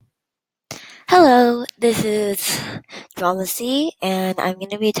Hello, this is Drama C, and I'm going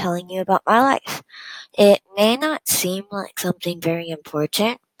to be telling you about my life. It may not seem like something very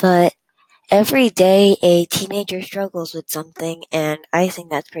important, but every day a teenager struggles with something, and I think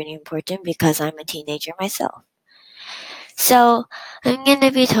that's pretty important because I'm a teenager myself. So, I'm going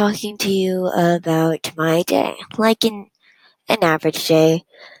to be talking to you about my day. Like in an average day,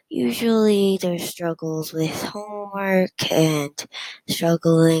 usually there's struggles with homework and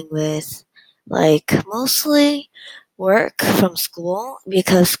struggling with mostly work from school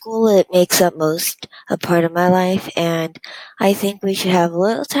because school it makes up most a part of my life, and I think we should have a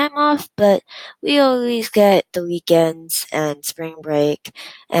little time off, but we always get the weekends and spring break,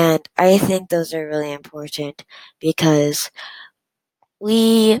 and I think those are really important because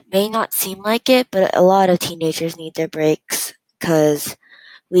we may not seem like it, but a lot of teenagers need their breaks because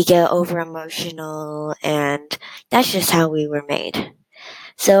we get over emotional, and that's just how we were made.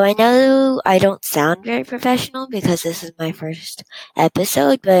 So I know I don't sound very professional because this is my first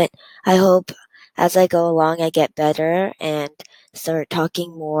episode, but I hope as I go along I get better and start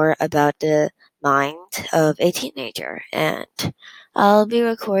talking more about the mind of a teenager. And I'll be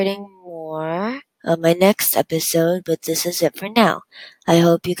recording more on my next episode, but this is it for now. I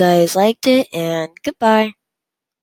hope you guys liked it, and goodbye.